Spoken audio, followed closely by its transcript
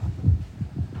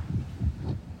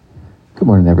Good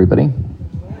morning, everybody.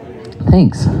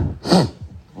 Thanks.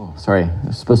 Oh, sorry, I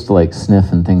was supposed to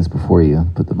sniff and things before you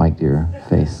put the mic to your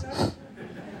face.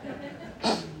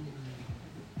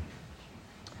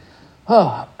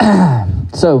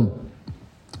 So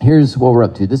here's what we're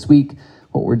up to. This week,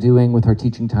 what we're doing with our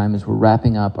teaching time is we're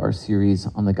wrapping up our series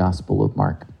on the Gospel of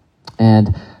Mark.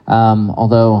 And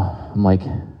although I'm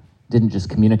didn't just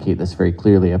communicate this very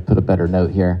clearly, I put a better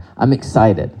note here. I'm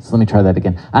excited. So let me try that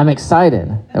again. I'm excited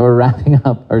that we're wrapping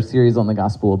up our series on the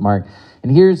Gospel of Mark.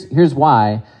 And here's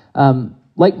why.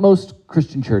 Like most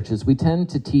Christian churches, we tend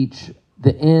to teach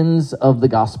the ends of the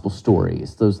gospel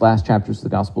stories, those last chapters of the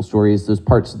gospel stories, those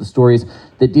parts of the stories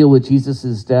that deal with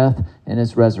Jesus' death and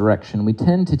his resurrection. We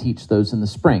tend to teach those in the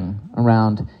spring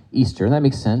around Easter. And that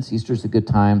makes sense. Easter is a good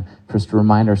time for us to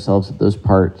remind ourselves of those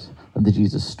parts of the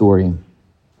Jesus story.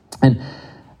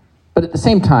 But at the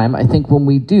same time, I think when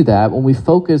we do that, when we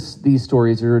focus these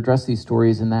stories or address these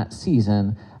stories in that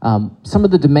season, some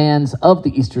of the demands of the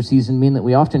Easter season mean that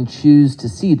we often choose to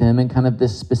see them in kind of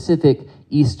this specific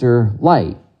Easter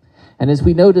light. And as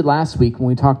we noted last week when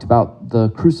we talked about the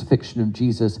crucifixion of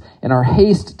Jesus, in our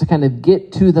haste to kind of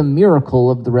get to the miracle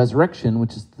of the resurrection,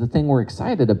 which is the thing we're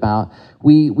excited about,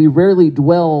 we rarely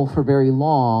dwell for very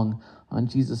long on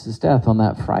Jesus' death on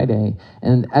that Friday.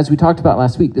 And as we talked about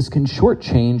last week, this can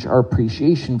shortchange our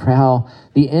appreciation for how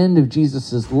the end of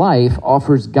Jesus' life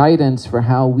offers guidance for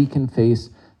how we can face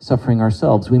suffering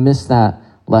ourselves. We miss that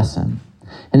lesson.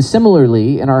 And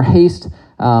similarly, in our haste,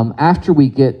 after we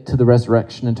get to the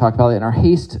resurrection and talk about it, in our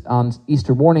haste on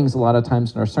Easter mornings, a lot of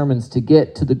times in our sermons, to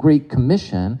get to the Great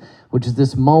Commission, which is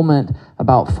this moment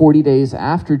about 40 days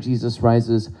after Jesus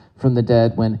rises from the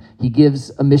dead when he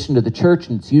gives a mission to the church,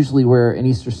 and it's usually where an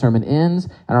Easter sermon ends,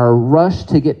 and our rush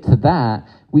to get to that,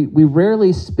 we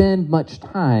rarely spend much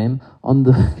time on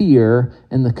the fear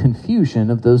and the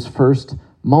confusion of those first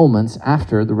moments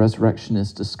after the resurrection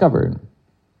is discovered.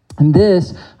 And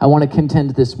this, I want to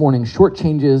contend this morning,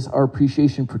 shortchanges our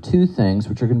appreciation for two things,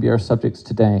 which are going to be our subjects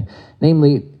today,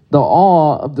 namely the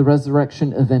awe of the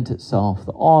resurrection event itself,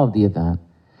 the awe of the event,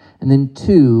 and then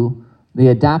two, the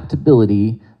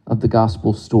adaptability of the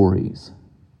gospel stories.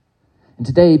 And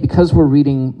today, because we're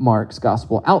reading Mark's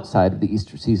gospel outside of the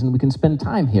Easter season, we can spend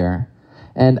time here.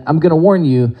 And I'm going to warn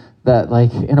you that,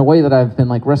 in a way that I've been,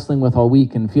 wrestling with all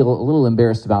week and feel a little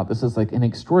embarrassed about, this is, an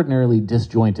extraordinarily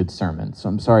disjointed sermon. So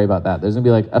I'm sorry about that. There's going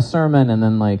to be, a sermon and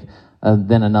then,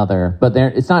 then another. But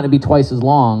it's not going to be twice as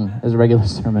long as a regular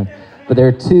sermon. But there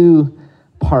are two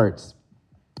parts.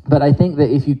 But I think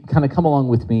that if you kind of come along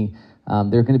with me,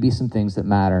 there are going to be some things that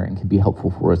matter and can be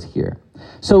helpful for us here.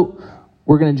 So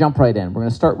we're going to jump right in. We're going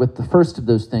to start with the first of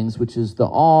those things, which is the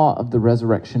awe of the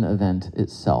resurrection event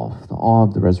itself, the awe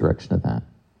of the resurrection event.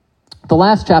 The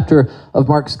last chapter of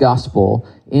Mark's gospel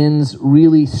ends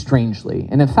really strangely.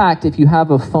 And in fact, if you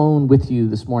have a phone with you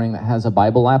this morning that has a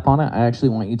Bible app on it, I actually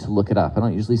want you to look it up. I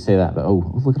don't usually say that, but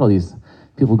look at all these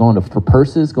people going for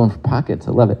purses, going for pockets.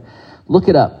 I love it. Look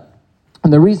it up.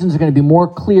 And the reasons are going to be more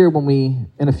clear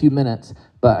in a few minutes,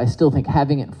 but I still think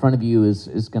having it in front of you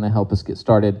is going to help us get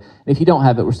started. And if you don't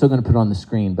have it, we're still going to put it on the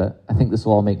screen, but I think this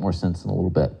will all make more sense in a little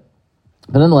bit.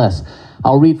 But nonetheless,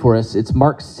 I'll read for us. It's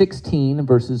Mark 16,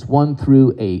 verses 1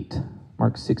 through 8.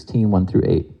 Mark 16, 1 through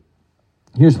 8.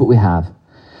 Here's what we have.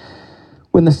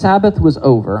 When the Sabbath was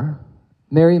over,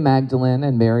 Mary Magdalene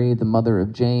and Mary, the mother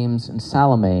of James, and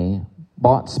Salome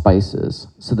bought spices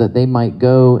so that they might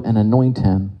go and anoint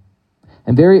him.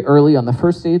 And very early on the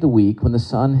first day of the week, when the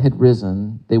sun had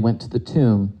risen, they went to the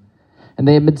tomb. And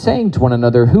they had been saying to one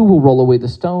another, "Who will roll away the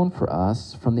stone for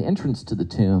us from the entrance to the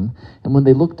tomb?" And when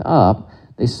they looked up,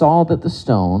 they saw that the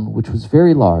stone, which was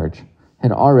very large,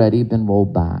 had already been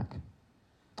rolled back.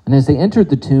 And as they entered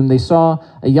the tomb, they saw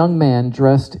a young man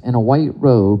dressed in a white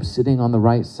robe sitting on the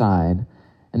right side,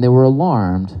 and they were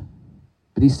alarmed.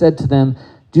 But he said to them,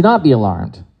 "Do not be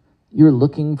alarmed. You are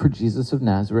looking for Jesus of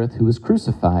Nazareth, who was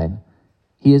crucified.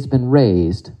 He has been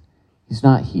raised. He's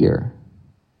not here.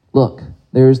 Look,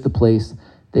 there is the place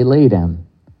they laid him.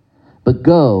 But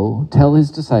go, tell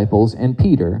his disciples and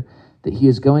Peter that he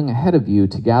is going ahead of you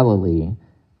to Galilee.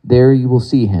 There you will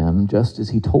see him, just as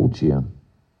he told you."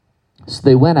 So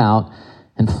they went out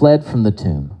and fled from the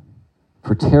tomb,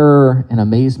 for terror and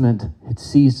amazement had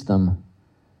seized them,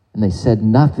 and they said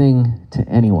nothing to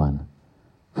anyone,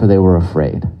 for they were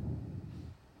afraid.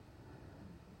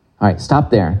 All right, stop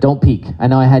there. Don't peek. I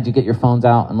know I had you get your phones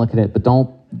out and look at it, but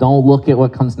don't look at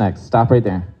what comes next. Stop right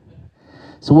there.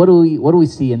 So what do we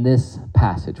see in this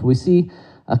passage? We see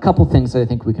a couple things that I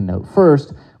think we can note.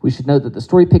 First, we should note that the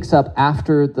story picks up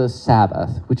after the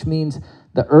Sabbath, which means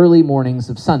the early mornings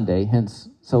of Sunday, hence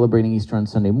celebrating Easter on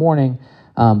Sunday morning.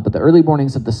 but the early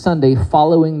mornings of the Sunday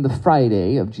following the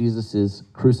Friday of Jesus'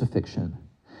 crucifixion.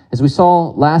 As we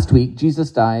saw last week,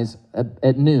 Jesus dies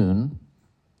at noon,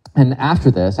 and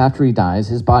after he dies,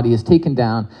 his body is taken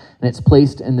down, and it's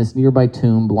placed in this nearby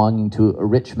tomb belonging to a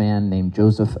rich man named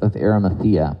Joseph of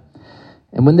Arimathea.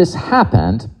 And when this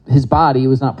happened, his body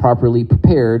was not properly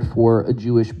prepared for a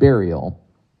Jewish burial.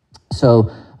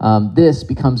 So this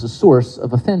becomes a source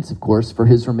of offense, of course, for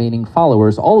his remaining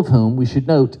followers, all of whom, we should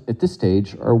note at this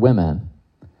stage, are women.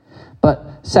 But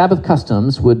Sabbath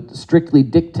customs would strictly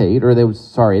dictate, or they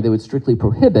would strictly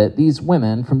prohibit these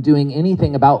women from doing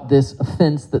anything about this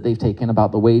offense that they've taken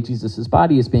about the way Jesus'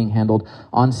 body is being handled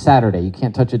on Saturday. You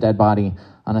can't touch a dead body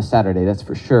on a Saturday, that's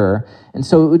for sure. And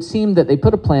so it would seem that they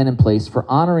put a plan in place for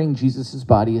honoring Jesus'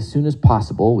 body as soon as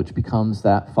possible, which becomes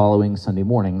that following Sunday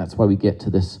morning. That's why we get to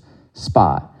this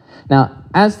spot. Now,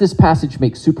 as this passage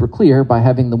makes super clear by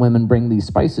having the women bring these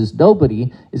spices,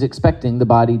 nobody is expecting the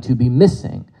body to be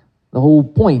missing. The whole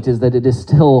point is that it is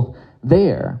still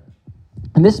there.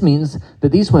 And this means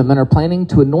that these women are planning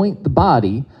to anoint the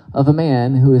body of a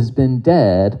man who has been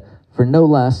dead for no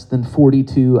less than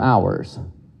 42 hours.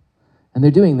 And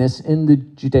they're doing this in the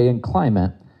Judean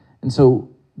climate. And so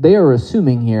they are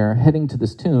assuming here, heading to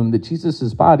this tomb, that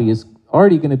Jesus' body is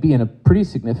already going to be in a pretty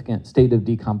significant state of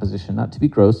decomposition. Not to be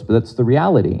gross, but that's the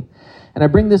reality. And I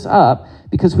bring this up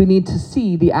because we need to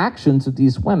see the actions of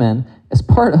these women as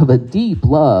part of a deep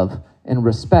love and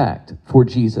respect for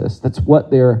Jesus. That's what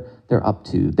they're up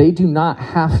to. They do not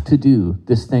have to do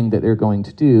this thing that they're going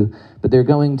to do, but they're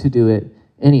going to do it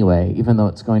anyway, even though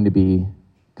it's going to be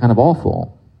kind of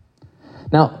awful.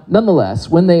 Now, nonetheless,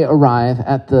 when they arrive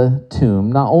at the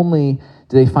tomb, not only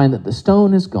do they find that the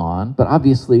stone is gone, but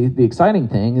obviously the exciting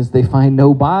thing is they find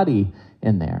no body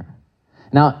in there.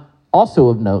 Now, also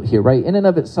of note here, right, in and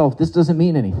of itself, this doesn't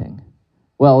mean anything.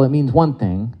 Well, it means one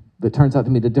thing, but turns out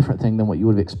to mean a different thing than what you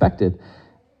would have expected.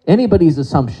 Anybody's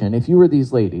assumption, if you were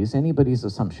these ladies, anybody's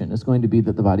assumption is going to be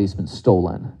that the body's been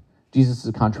stolen. Jesus is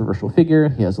a controversial figure.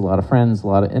 He has a lot of friends, a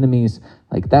lot of enemies.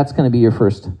 Like, that's going to be your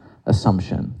first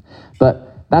assumption. But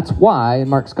that's why in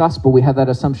Mark's gospel we have that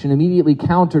assumption immediately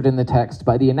countered in the text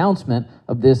by the announcement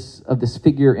of this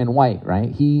figure in white,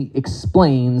 right? He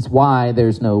explains why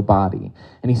there's no body.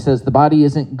 And he says the body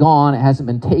isn't gone, it hasn't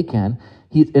been taken.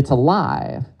 It's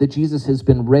alive, that Jesus has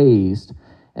been raised,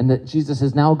 and that Jesus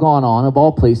has now gone on, of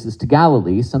all places, to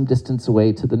Galilee, some distance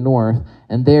away to the north,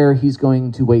 and there he's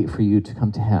going to wait for you to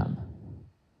come to him.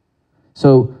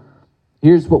 So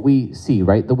here's what we see,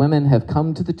 right? The women have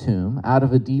come to the tomb out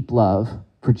of a deep love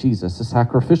for Jesus, a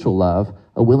sacrificial love,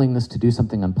 a willingness to do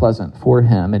something unpleasant for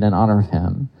him and in honor of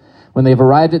him. When they've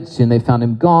arrived at the tomb, they found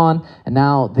him gone, and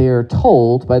now they're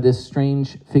told by this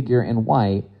strange figure in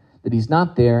white that he's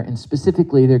not there, and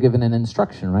specifically they're given an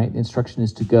instruction, right? The instruction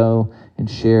is to go and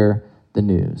share the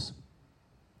news.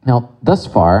 Now, thus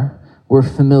far, we're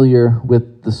familiar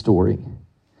with the story.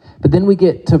 But then we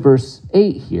get to verse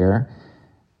 8 here,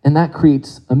 and that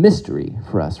creates a mystery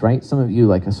for us, right? Some of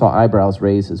you, I saw eyebrows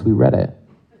raised as we read it.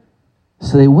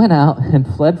 So they went out and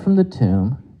fled from the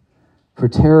tomb, for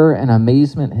terror and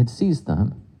amazement had seized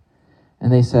them,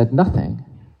 and they said nothing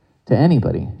to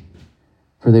anybody,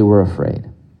 for they were afraid.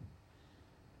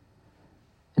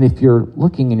 And if you're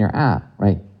looking in your app,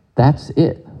 right, that's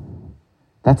it.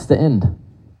 That's the end.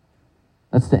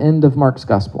 That's the end of Mark's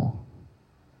gospel.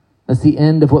 That's the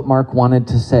end of what Mark wanted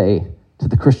to say to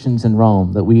the Christians in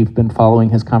Rome that we've been following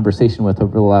his conversation with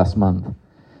over the last month.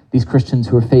 These Christians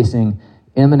who are facing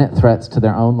imminent threats to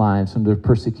their own lives under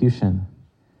persecution.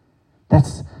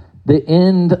 That's the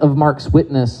end of Mark's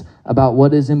witness about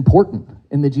what is important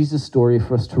in the Jesus story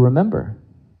for us to remember.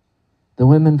 The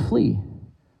women flee,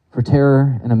 for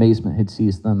terror and amazement had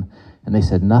seized them, and they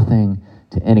said nothing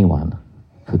to anyone,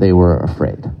 for they were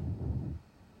afraid.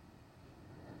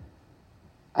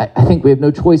 I think we have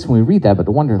no choice when we read that but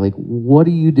to wonder, what are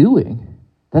you doing?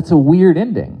 That's a weird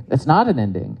ending. That's not an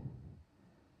ending.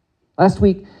 Last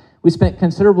week, we spent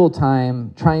considerable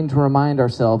time trying to remind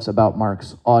ourselves about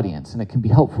Mark's audience, and it can be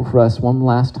helpful for us one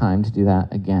last time to do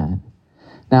that again.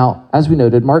 Now, as we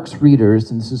noted, Mark's readers,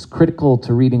 and this is critical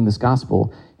to reading this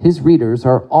gospel, his readers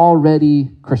are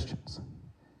already Christians,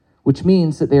 which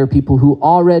means that they are people who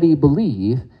already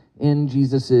believe in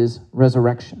Jesus'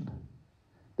 resurrection.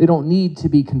 They don't need to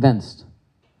be convinced.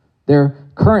 They're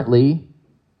currently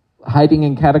hiding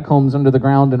in catacombs under the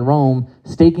ground in Rome,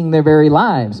 staking their very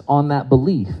lives on that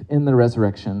belief in the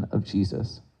resurrection of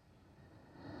Jesus.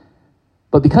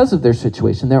 But because of their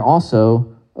situation, they're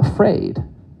also afraid,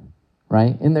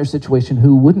 right? In their situation,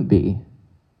 who wouldn't be?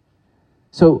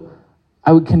 So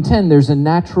I would contend there's a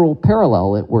natural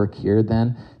parallel at work here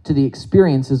then to the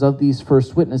experiences of these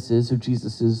first witnesses of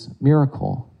Jesus'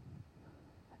 miracle.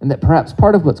 And that perhaps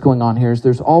part of what's going on here is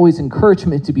there's always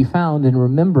encouragement to be found in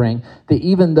remembering that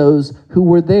even those who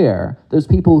were there, those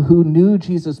people who knew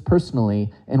Jesus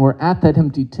personally and were at that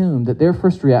empty tomb, that their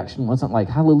first reaction wasn't like,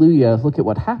 hallelujah, look at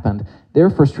what happened. Their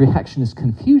first reaction is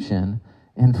confusion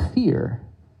and fear.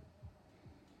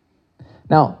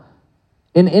 Now,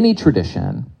 in any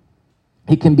tradition,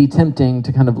 it can be tempting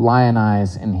to kind of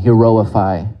lionize and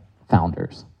heroify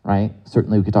founders, right?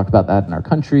 Certainly we could talk about that in our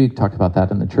country, talk about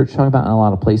that in the church, talk about it in a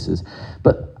lot of places.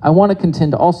 But I want to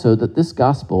contend also that this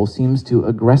gospel seems to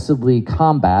aggressively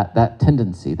combat that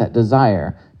tendency, that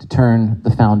desire to turn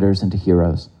the founders into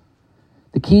heroes.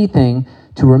 The key thing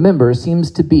to remember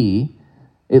seems to be,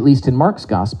 at least in Mark's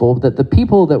gospel, that the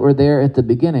people that were there at the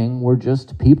beginning were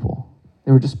just people.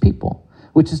 They were just people.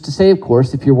 Which is to say, of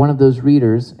course, if you're one of those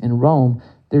readers in Rome,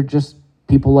 they're just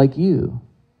people like you.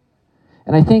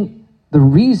 And I think the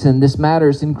reason this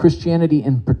matters in Christianity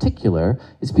in particular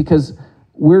is because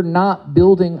we're not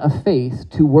building a faith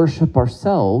to worship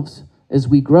ourselves as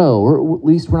we grow, or at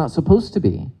least we're not supposed to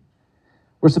be.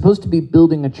 We're supposed to be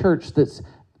building a church that's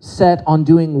set on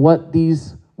doing what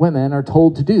these women are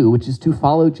told to do, which is to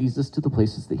follow Jesus to the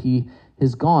places that he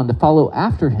has gone, to follow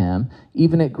after him,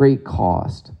 even at great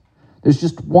cost. There's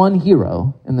just one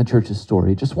hero in the church's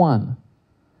story, just one.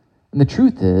 And the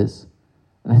truth is,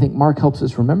 and I think Mark helps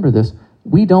us remember this,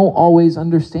 we don't always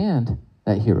understand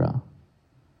that hero.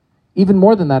 Even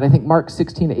more than that, I think Mark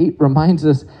 16:8 reminds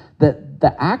us that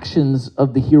the actions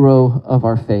of the hero of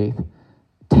our faith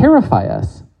terrify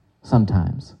us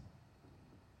sometimes.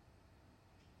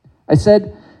 I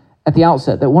said at the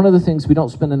outset that one of the things we don't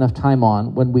spend enough time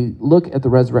on when we look at the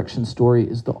resurrection story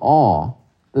is the awe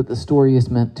that the story is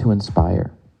meant to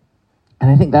inspire.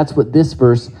 And I think that's what this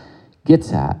verse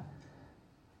gets at.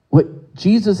 What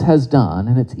Jesus has done,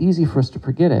 and it's easy for us to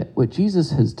forget it, what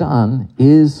Jesus has done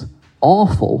is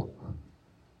awful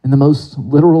in the most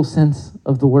literal sense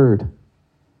of the word.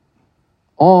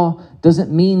 Awe doesn't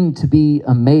mean to be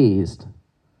amazed.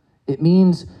 It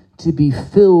means to be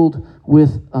filled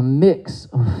with a mix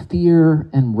of fear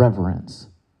and reverence.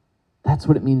 That's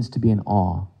what it means to be in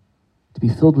awe. To be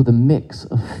filled with a mix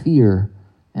of fear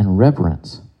and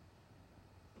reverence.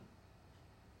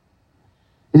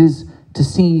 It is to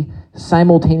see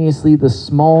simultaneously the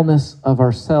smallness of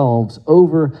ourselves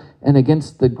over and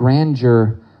against the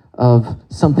grandeur of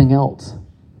something else,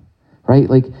 right?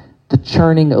 Like the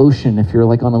churning ocean, if you're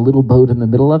like on a little boat in the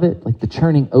middle of it, like the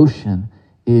churning ocean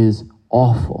is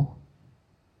awful.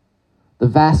 The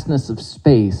vastness of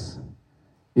space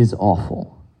is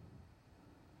awful.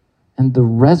 And the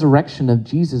resurrection of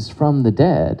Jesus from the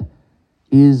dead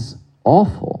is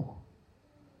awful.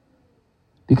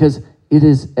 Because it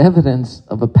is evidence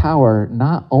of a power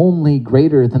not only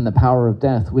greater than the power of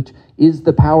death, which is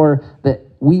the power that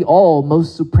we all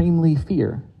most supremely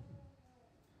fear,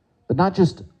 but not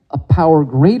just a power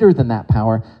greater than that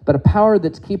power, but a power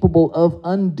that's capable of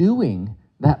undoing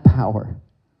that power,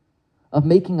 of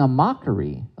making a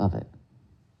mockery of it.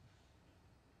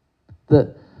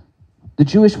 The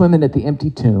Jewish women at the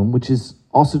empty tomb, which is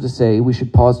also to say, we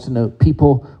should pause to note,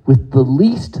 people with the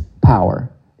least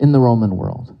power in the Roman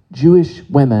world. Jewish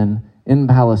women in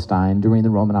Palestine during the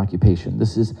Roman occupation.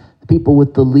 This is the people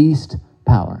with the least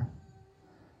power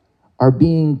are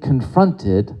being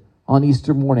confronted on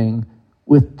Easter morning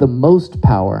with the most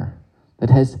power that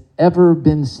has ever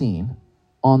been seen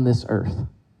on this earth.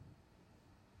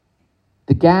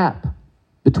 The gap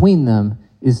between them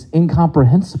is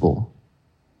incomprehensible.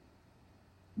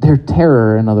 Their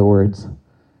terror, in other words,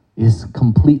 is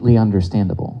completely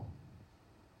understandable.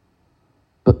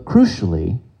 But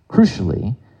crucially,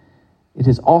 it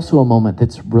is also a moment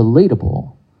that's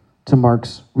relatable to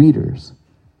Mark's readers,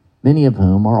 many of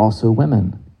whom are also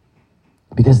women,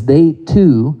 because they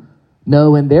too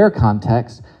know in their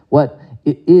context what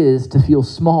it is to feel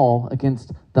small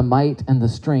against the might and the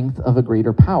strength of a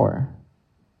greater power,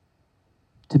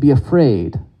 to be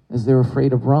afraid as they're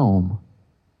afraid of Rome.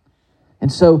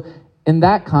 And so in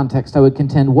that context, I would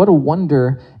contend what a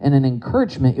wonder and an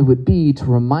encouragement it would be to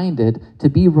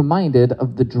be reminded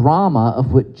of the drama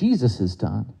of what Jesus has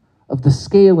done, of the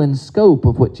scale and scope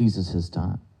of what Jesus has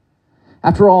done.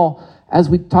 After all, as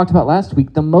we talked about last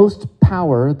week, the most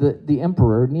power that the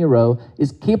emperor, Nero,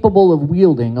 is capable of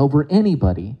wielding over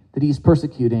anybody that he's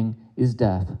persecuting is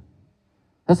death.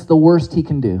 That's the worst he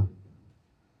can do.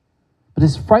 But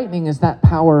as frightening as that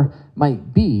power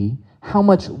might be, how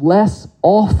much less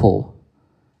awful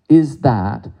is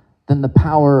that than the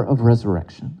power of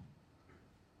resurrection?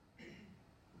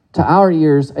 To our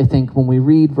ears, I think, when we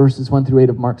read verses 1 through 8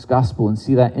 of Mark's gospel and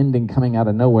see that ending coming out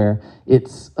of nowhere,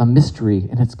 it's a mystery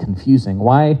and it's confusing.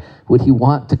 Why would he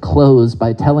want to close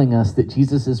by telling us that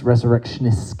Jesus' resurrection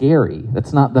is scary?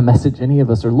 That's not the message any of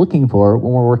us are looking for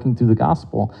when we're working through the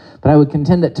gospel. But I would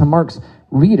contend that to Mark's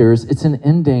readers, it's an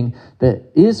ending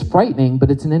that is frightening, but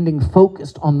it's an ending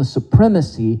focused on the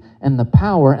supremacy and the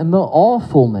power and the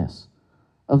awfulness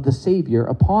of the Savior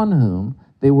upon whom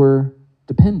they were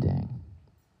depending.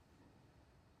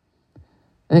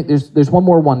 I think there's one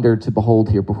more wonder to behold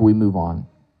here before we move on.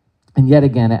 And yet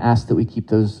again, it asks that we keep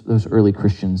those early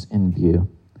Christians in view.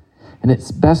 And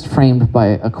it's best framed by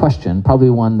a question, probably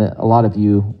one that a lot of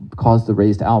you caused the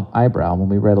raised eyebrow when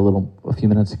we read a few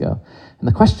minutes ago. And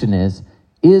the question is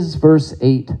verse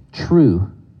 8 true?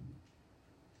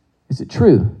 Is it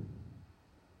true?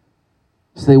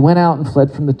 So they went out and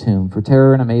fled from the tomb, for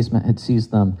terror and amazement had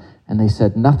seized them, and they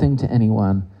said nothing to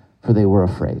anyone, for they were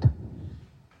afraid.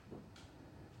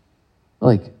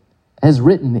 Like, as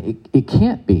written, it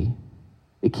can't be.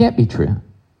 It can't be true.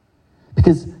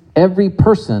 Because every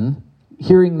person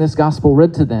hearing this gospel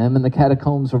read to them in the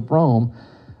catacombs of Rome,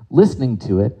 listening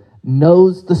to it,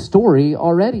 knows the story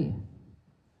already.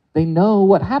 They know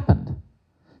what happened.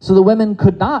 So the women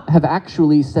could not have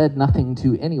actually said nothing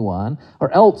to anyone,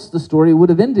 or else the story would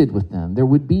have ended with them. There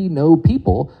would be no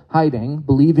people hiding,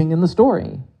 believing in the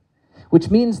story. Which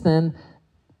means then,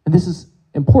 and this is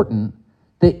important,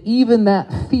 that even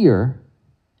that fear,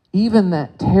 even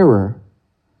that terror,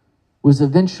 was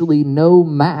eventually no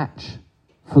match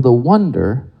for the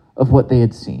wonder of what they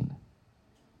had seen.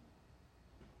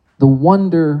 The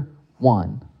wonder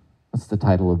won. That's the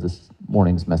title of this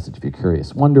morning's message, if you're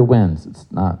curious. Wonder wins.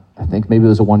 It's not, I think maybe it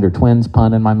was a Wonder Twins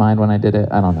pun in my mind when I did it.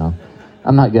 I don't know.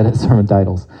 I'm not good at sermon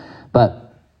titles.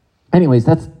 But anyways,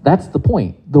 that's the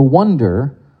point. The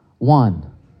wonder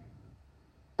won.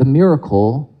 The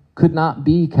miracle could not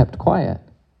be kept quiet.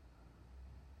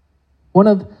 One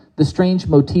of the strange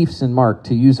motifs in Mark,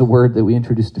 to use a word that we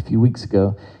introduced a few weeks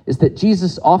ago, is that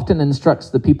Jesus often instructs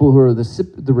the people who are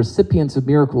the recipients of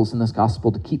miracles in this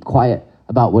gospel to keep quiet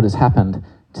about what has happened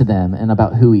to them and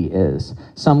about who he is.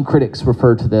 Some critics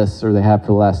refer to this, or they have for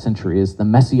the last century, as the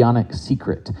messianic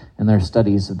secret in their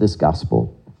studies of this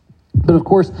gospel. But of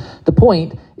course, the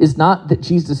point is not that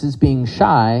Jesus is being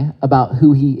shy about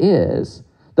who he is.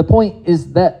 The point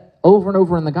is that over and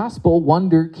over in the gospel,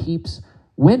 wonder keeps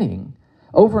winning.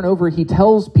 Over and over, he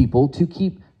tells people to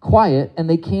keep quiet, and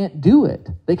they can't do it.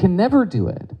 They can never do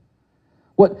it.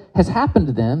 What has happened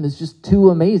to them is just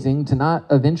too amazing to not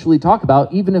eventually talk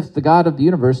about, even if the God of the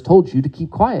universe told you to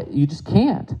keep quiet. You just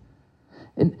can't.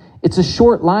 And it's a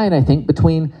short line, I think,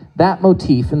 between that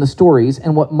motif in the stories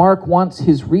and what Mark wants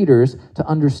his readers to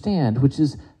understand, which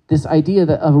is this idea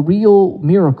that a real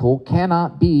miracle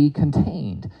cannot be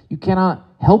contained. You cannot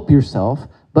help yourself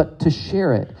but to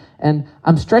share it. And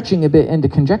I'm stretching a bit into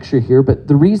conjecture here, but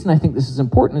the reason I think this is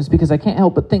important is because I can't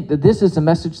help but think that this is a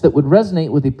message that would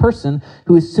resonate with a person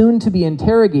who is soon to be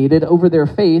interrogated over their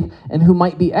faith and who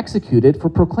might be executed for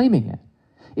proclaiming it.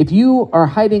 If you are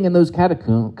hiding in those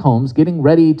catacombs, getting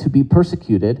ready to be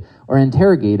persecuted or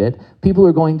interrogated, people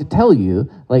are going to tell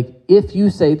you, like, if you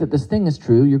say that this thing is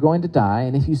true, you're going to die,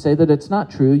 and if you say that it's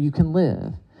not true, you can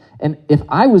live. And if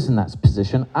I was in that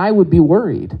position, I would be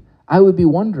worried. I would be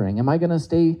wondering, am I going to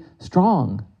stay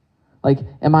strong? Like,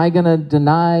 am I going to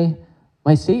deny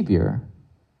my Savior?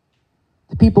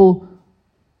 The people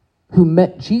who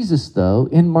met Jesus, though,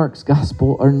 in Mark's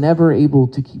gospel are never able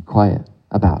to keep quiet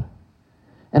about it.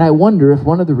 And I wonder if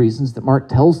one of the reasons that Mark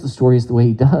tells the stories the way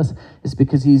he does is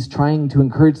because he's trying to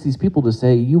encourage these people to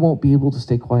say, you won't be able to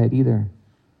stay quiet either.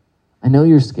 I know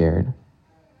you're scared,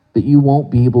 but you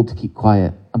won't be able to keep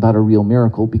quiet about a real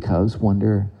miracle because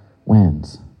wonder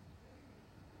wins.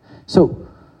 So,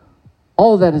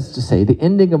 all of that is to say, the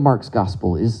ending of Mark's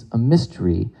gospel is a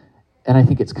mystery, and I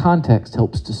think its context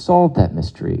helps to solve that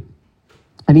mystery.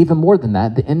 And even more than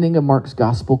that, the ending of Mark's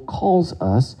gospel calls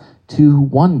us to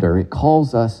wonder. It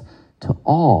calls us to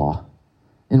awe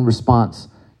in response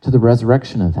to the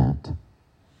resurrection event.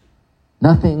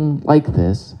 Nothing like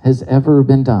this has ever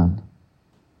been done.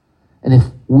 And if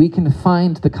we can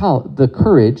find the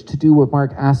courage to do what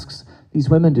Mark asks these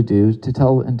women to do,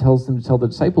 tells them to tell the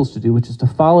disciples to do, which is to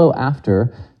follow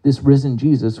after this risen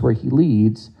Jesus where he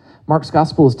leads, Mark's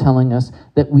gospel is telling us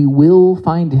that we will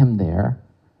find him there,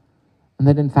 and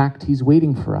that in fact he's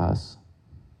waiting for us.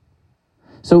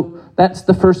 So that's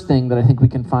the first thing that I think we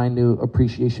can find new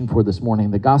appreciation for this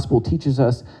morning. The gospel teaches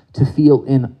us to feel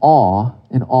in awe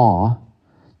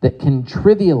that can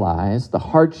trivialize the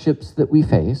hardships that we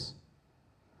face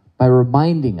by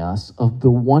reminding us of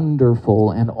the wonderful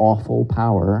and awful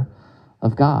power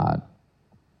of God.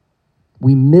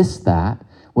 We miss that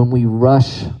when we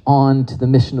rush on to the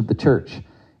mission of the church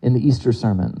in the Easter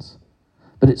sermons.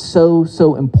 But it's so,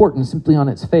 so important simply on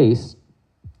its face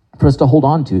for us to hold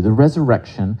on to. The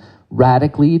resurrection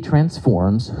radically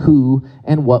transforms who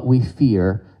and what we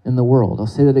fear in the world. I'll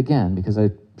say that again because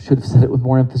I should have said it with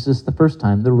more emphasis the first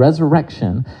time. The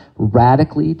resurrection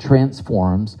radically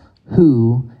transforms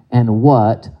who and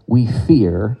what we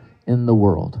fear in the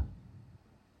world.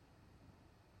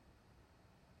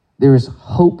 There is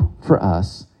hope for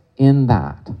us in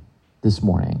that this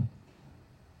morning.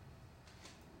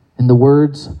 In the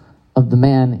words of the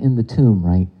man in the tomb,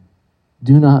 right?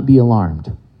 Do not be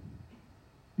alarmed.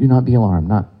 Do not be alarmed.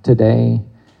 Not today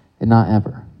and not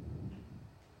ever.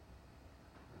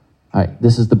 All right,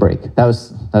 this is the break. That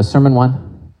was sermon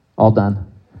 1, all done.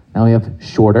 Now we have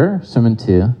shorter, sermon 2,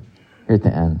 here at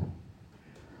the end.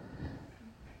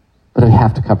 But I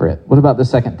have to cover it. What about the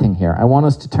second thing here? I want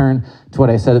us to turn to what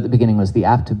I said at the beginning was the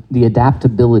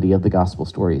adaptability of the gospel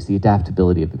stories. The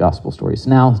adaptability of the gospel stories.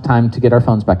 Now it's time to get our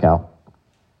phones back out.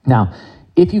 Now,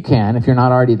 if you can, if you're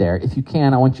not already there, if you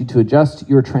can, I want you to adjust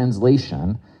your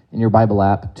translation in your Bible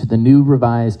app to the New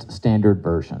Revised Standard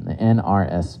Version, the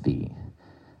NRSV.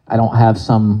 I don't have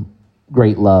some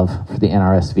great love for the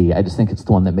NRSV. I just think it's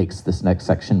the one that makes this next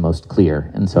section most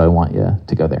clear, and so I want you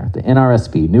to go there. The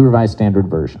NRSV, New Revised Standard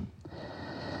Version.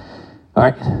 All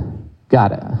right,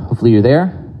 got it. Hopefully you're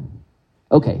there.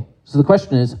 Okay, so the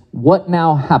question is, what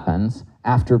now happens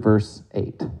after verse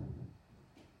 8? All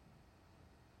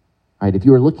right, if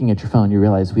you were looking at your phone, you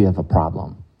realize we have a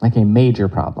problem, like a major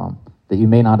problem that you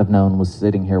may not have known was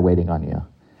sitting here waiting on you.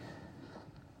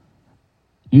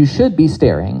 You should be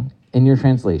staring in your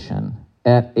translation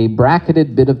at a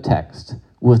bracketed bit of text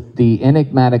with the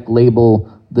enigmatic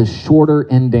label, the shorter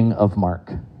ending of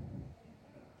Mark.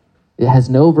 It has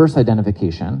no verse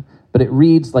identification, but it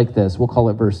reads like this. We'll call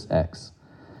it verse X.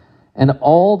 And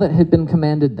all that had been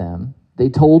commanded them, they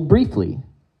told briefly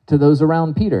to those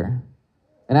around Peter.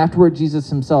 And afterward, Jesus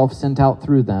himself sent out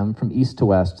through them from east to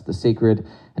west the sacred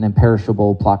and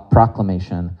imperishable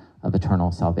proclamation of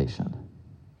eternal salvation.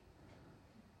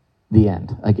 The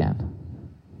end, again.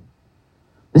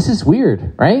 This is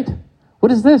weird, right?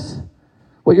 What is this?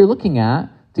 What you're looking at,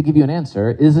 to give you an answer,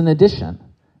 is an addition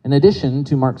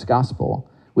to Mark's gospel,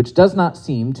 which does not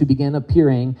seem to begin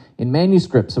appearing in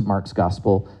manuscripts of Mark's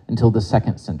gospel until the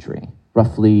 2nd century,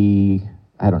 roughly,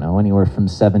 anywhere from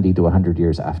 70 to 100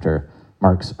 years after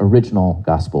Mark's original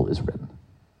gospel is written.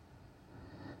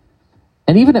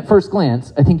 And even at first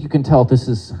glance, I think you can tell this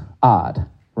is odd,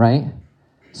 right?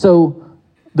 So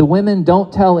the women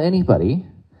don't tell anybody,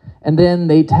 and then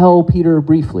they tell Peter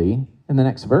briefly in the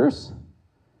next verse.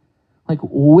 Like,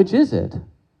 which is it?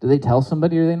 Do they tell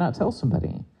somebody or do they not tell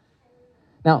somebody?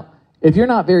 Now, if you're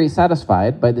not very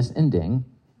satisfied by this ending,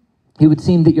 it would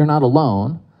seem that you're not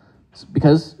alone,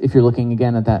 because if you're looking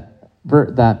again at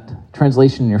that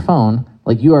translation in your phone,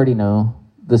 like you already know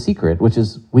the secret, which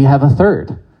is we have a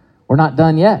third. We're not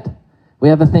done yet. We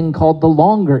have a thing called the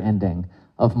longer ending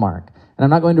of Mark. And I'm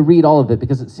not going to read all of it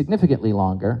because it's significantly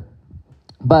longer,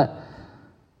 but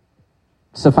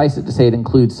suffice it to say it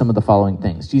includes some of the following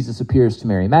things. Jesus appears to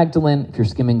Mary Magdalene, if you're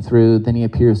skimming through. Then he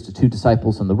appears to 2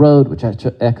 disciples on the road, which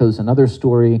echoes another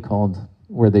story called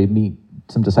where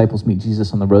some disciples meet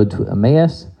Jesus on the road to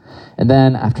Emmaus. And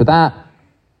then after that,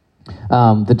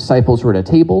 the disciples were at a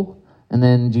table, and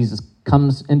then Jesus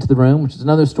comes into the room, which is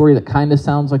another story that kind of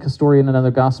sounds like a story in another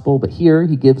gospel, but here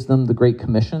he gives them the Great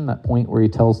Commission, that point where he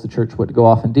tells the church what to go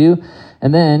off and do,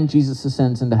 and then Jesus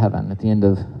ascends into heaven at the end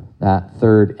of that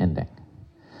third ending.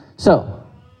 So,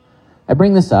 I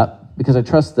bring this up because I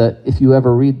trust that if you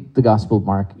ever read the Gospel of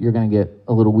Mark, you're going to get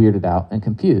a little weirded out and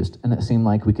confused, and it seemed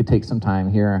like we could take some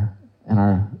time here in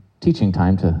our teaching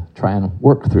time to try and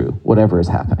work through whatever is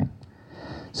happening.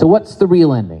 So what's the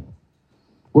real ending?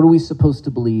 What are we supposed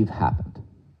to believe happened?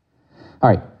 All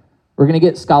right, we're going to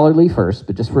get scholarly first,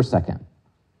 but just for a second.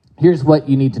 Here's what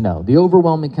you need to know. The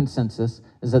overwhelming consensus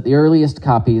is that the earliest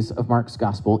copies of Mark's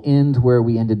gospel end where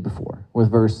we ended before,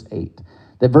 with verse 8.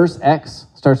 That verse X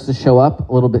starts to show up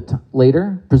a little bit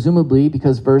later, presumably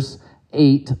because verse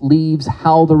 8 leaves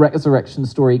how the resurrection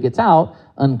story gets out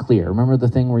unclear. Remember the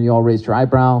thing where you all raised your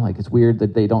eyebrow? Like, it's weird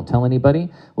that they don't tell anybody?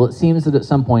 Well, it seems that at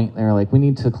some point they're like, we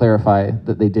need to clarify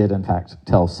that they did, in fact,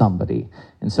 tell somebody.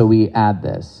 And so we add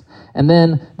this. And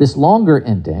then this longer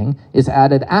ending is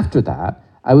added after that,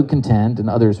 I would contend, and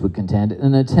others would contend, in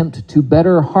an attempt to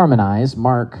better harmonize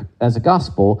Mark as a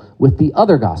gospel with the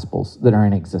other gospels that are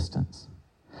in existence.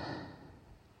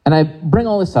 And I bring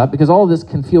all this up because all of this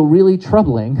can feel really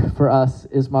troubling for us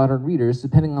as modern readers,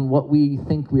 depending on what we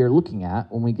think we are looking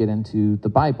at when we get into the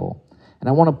Bible. And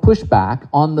I want to push back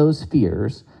on those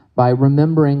fears by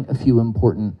remembering a few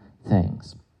important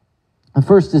things. The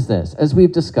first is this: as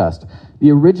we've discussed,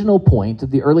 the original point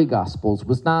of the early Gospels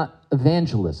was not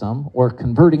evangelism or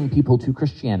converting people to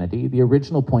Christianity. The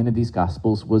original point of these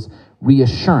Gospels was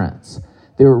reassurance.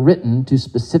 They were written to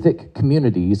specific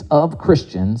communities of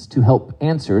Christians to help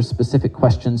answer specific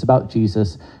questions about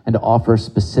Jesus and to offer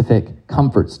specific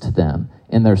comforts to them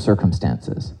in their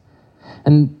circumstances.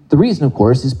 And the reason, of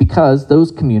course, is because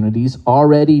those communities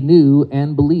already knew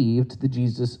and believed the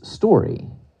Jesus story.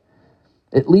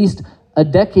 At least a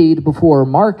decade before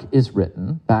Mark is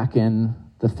written, back in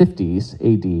the 50s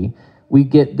AD, we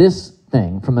get this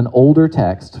thing from an older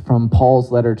text from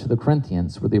Paul's letter to the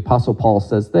Corinthians, where the Apostle Paul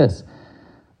says this: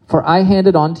 "For I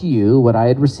handed on to you what I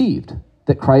had received,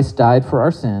 that Christ died for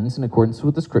our sins in accordance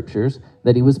with the Scriptures,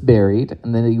 that he was buried,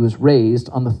 and that he was raised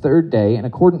on the third day in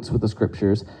accordance with the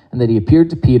Scriptures, and that he appeared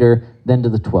to Peter, then to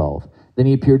the 12. Then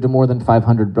he appeared to more than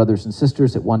 500 brothers and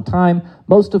sisters at one time,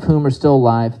 most of whom are still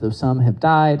alive, though some have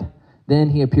died.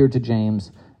 Then he appeared to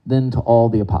James, then to all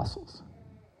the apostles."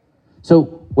 So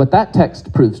what that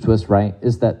text proves to us, right,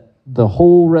 is that the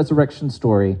whole resurrection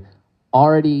story,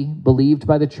 already believed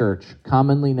by the church,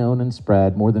 commonly known and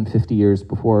spread more than 50 years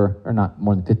before, or not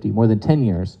more than 50, more than 10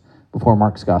 years before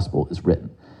Mark's gospel is written.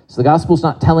 So the gospel's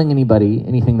not telling anybody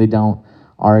anything they don't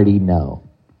already know.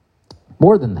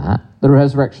 More than that, the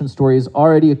resurrection story is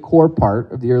already a core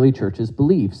part of the early church's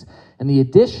beliefs, and the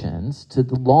additions to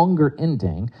the longer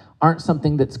ending aren't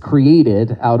something that's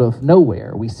created out of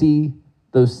nowhere. We see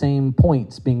those same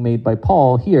points being made by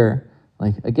Paul here,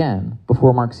 like again,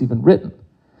 before Mark's even written.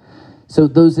 So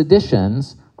those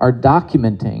additions are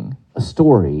documenting a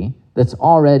story that's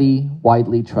already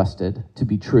widely trusted to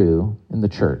be true in the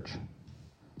church.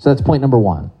 So that's point number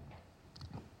one.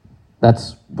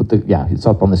 That's what it's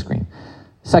up on the screen.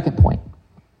 Second point,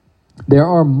 there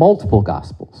are multiple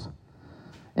gospels,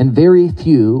 and very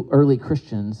few early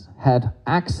Christians had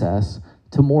access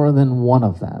to more than one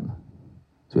of them.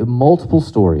 So we have multiple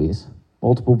stories,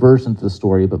 multiple versions of the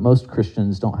story, but most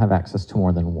Christians don't have access to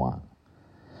more than one.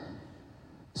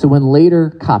 So when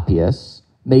later copyists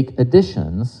make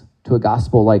additions to a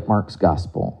gospel like Mark's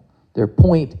gospel, their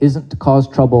point isn't to cause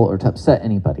trouble or to upset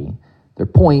anybody. Their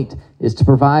point is to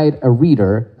provide a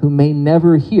reader who may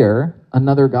never hear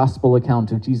another gospel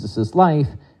account of Jesus' life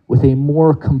with a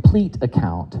more complete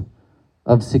account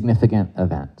of significant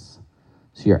events.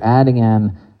 So you're adding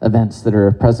in events that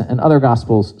are present in other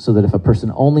gospels so that if a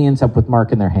person only ends up with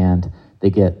Mark in their hand, they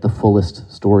get the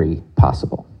fullest story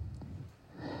possible.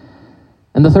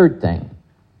 And the third thing,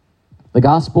 the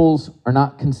Gospels are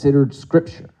not considered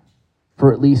scripture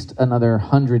for at least another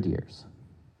 100 years.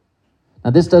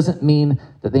 Now, this doesn't mean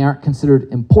that they aren't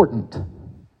considered important.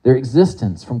 Their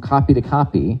existence from copy to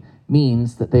copy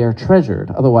means that they are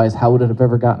treasured. Otherwise, how would it have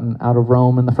ever gotten out of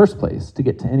Rome in the first place to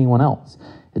get to anyone else?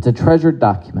 It's a treasured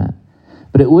document,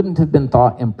 but it wouldn't have been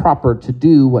thought improper to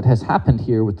do what has happened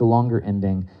here with the longer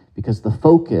ending, because the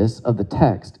focus of the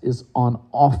text is on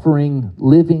offering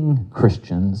living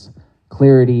Christians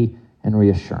clarity and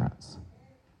reassurance.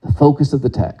 The focus of the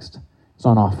text is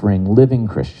on offering living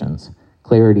Christians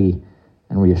clarity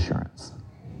and reassurance.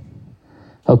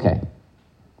 Okay,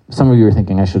 some of you are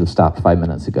thinking I should have stopped 5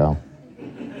 minutes ago.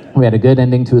 We had a good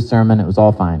ending to a sermon, it was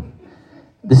all fine.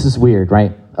 This is weird,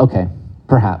 right? Okay,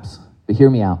 perhaps, but hear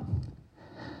me out.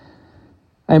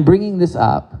 I'm bringing this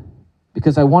up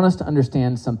because I want us to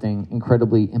understand something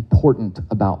incredibly important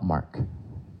about Mark.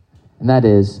 And that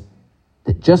is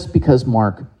that just because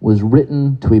Mark was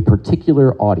written to a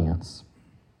particular audience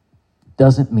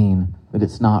doesn't mean that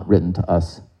it's not written to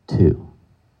us too.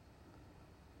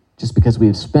 Just because we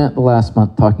have spent the last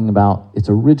month talking about its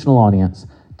original audience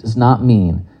does not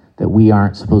mean that we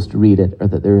aren't supposed to read it or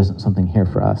that there isn't something here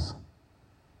for us.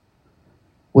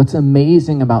 What's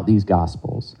amazing about these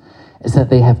Gospels is that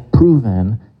they have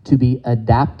proven to be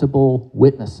adaptable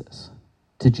witnesses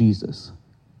to Jesus,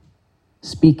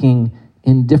 speaking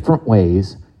in different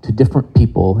ways to different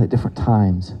people at different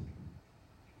times.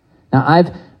 Now,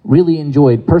 I've really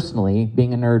enjoyed personally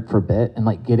being a nerd for a bit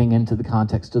and getting into the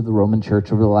context of the Roman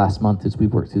Church over the last month as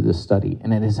we've worked through this study,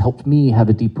 and it has helped me have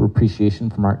a deeper appreciation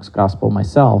for Mark's gospel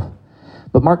myself.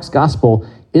 But Mark's gospel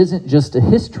isn't just a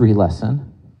history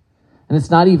lesson, and it's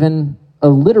not even a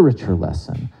literature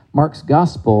lesson. Mark's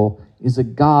gospel is a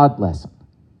God lesson.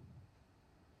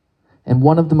 And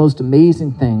one of the most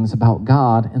amazing things about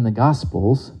God in the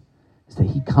Gospels is that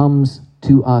he comes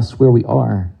to us where we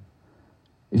are.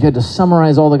 If you had to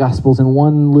summarize all the Gospels in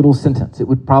one little sentence, it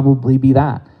would probably be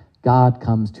that. God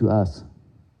comes to us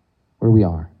where we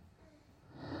are.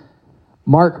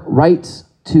 Mark writes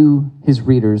to his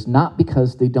readers not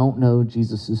because they don't know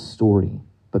Jesus' story,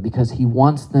 but because he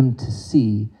wants them to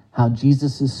see how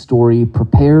Jesus' story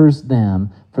prepares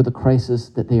them for the crisis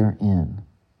that they are in.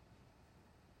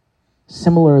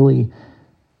 Similarly,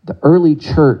 the early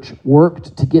church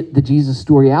worked to get the Jesus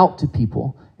story out to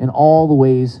people in all the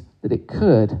ways that it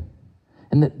could.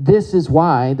 And that this is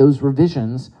why those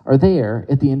revisions are there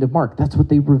at the end of Mark. That's what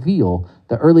they reveal,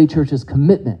 the early church's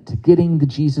commitment to getting the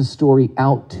Jesus story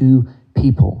out to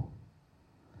people.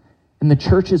 And the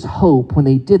church's hope when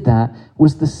they did that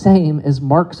was the same as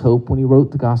Mark's hope when he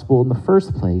wrote the gospel in the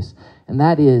first place. And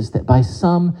that is that by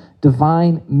some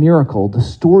divine miracle, the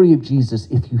story of Jesus,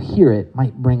 if you hear it,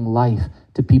 might bring life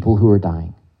to people who are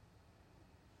dying.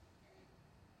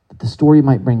 That the story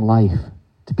might bring life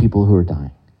to people who are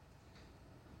dying.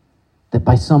 That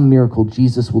by some miracle,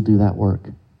 Jesus will do that work.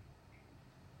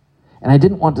 And I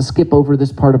didn't want to skip over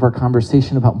this part of our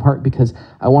conversation about Mark because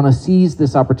I want to seize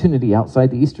this opportunity outside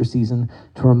the Easter season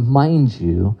to remind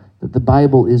you that the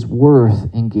Bible is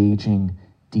worth engaging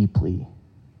deeply.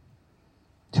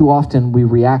 Too often we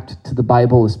react to the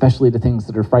Bible, especially to things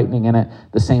that are frightening in it,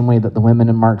 the same way that the women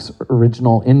in Mark's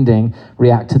original ending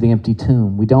react to the empty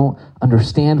tomb. We don't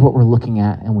understand what we're looking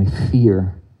at and we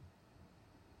fear.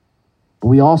 But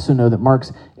we also know that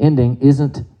Mark's ending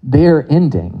isn't their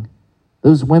ending.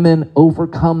 Those women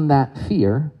overcome that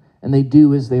fear, and they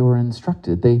do as they were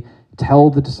instructed. They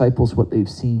tell the disciples what they've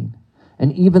seen.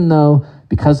 And even though,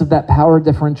 because of that power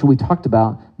differential we talked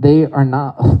about, they are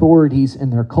not authorities in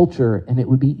their culture, and it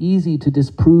would be easy to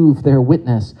disprove their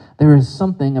witness, there is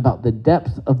something about the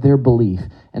depth of their belief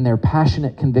and their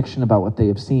passionate conviction about what they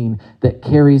have seen that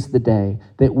carries the day,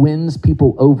 that wins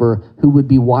people over who would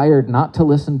be wired not to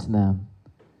listen to them.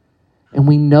 And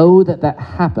we know that that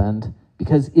happened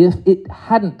because if it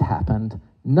hadn't happened,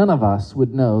 none of us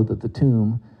would know that the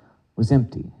tomb was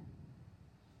empty.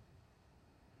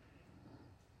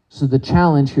 So the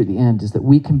challenge here at the end is that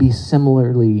we can be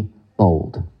similarly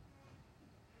bold.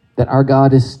 That our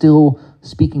God is still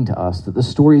speaking to us, that the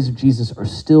stories of Jesus are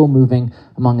still moving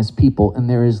among his people, and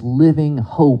there is living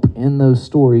hope in those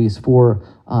stories for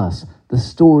us. The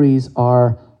stories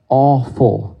are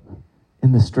awful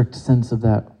in the strict sense of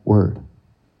that word.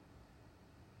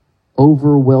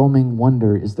 Overwhelming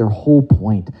wonder is their whole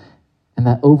point, and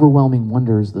that overwhelming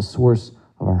wonder is the source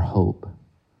of our hope.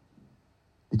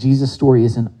 The Jesus story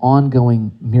is an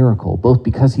ongoing miracle, both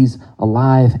because he's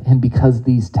alive and because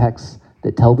these texts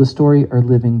that tell the story are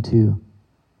living too.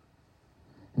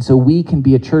 And so we can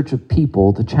be a church of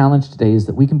people. The challenge today is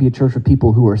that we can be a church of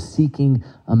people who are seeking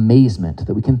amazement,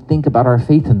 that we can think about our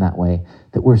faith in that way,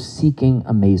 that we're seeking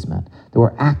amazement, that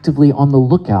we're actively on the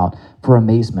lookout for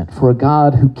amazement, for a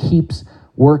God who keeps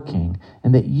working,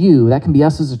 and that can be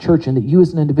us as a church, and that you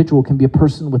as an individual can be a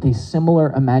person with a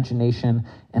similar imagination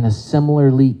and a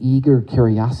similarly eager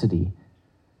curiosity.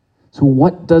 So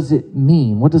what does it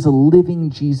mean? What does a living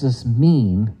Jesus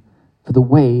mean for the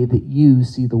way that you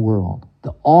see the world?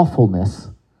 The awfulness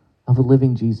of a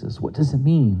living Jesus. What does it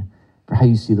mean for how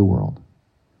you see the world?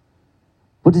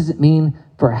 What does it mean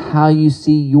for how you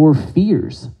see your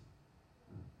fears?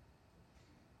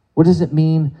 What does it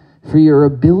mean for your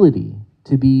ability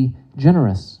to be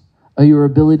generous, or your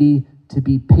ability to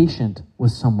be patient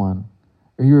with someone,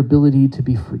 or your ability to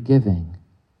be forgiving?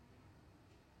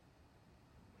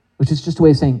 Which is just a way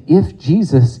of saying, if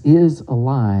Jesus is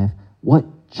alive, what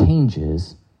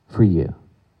changes for you?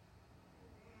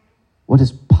 What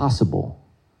is possible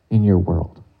in your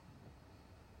world?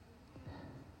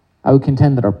 I would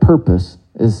contend that our purpose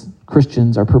as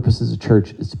Christians, our purpose as a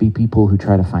church, is to be people who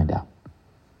try to find out.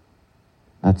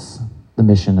 That's the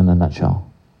mission in a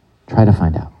nutshell. Try to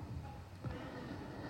find out.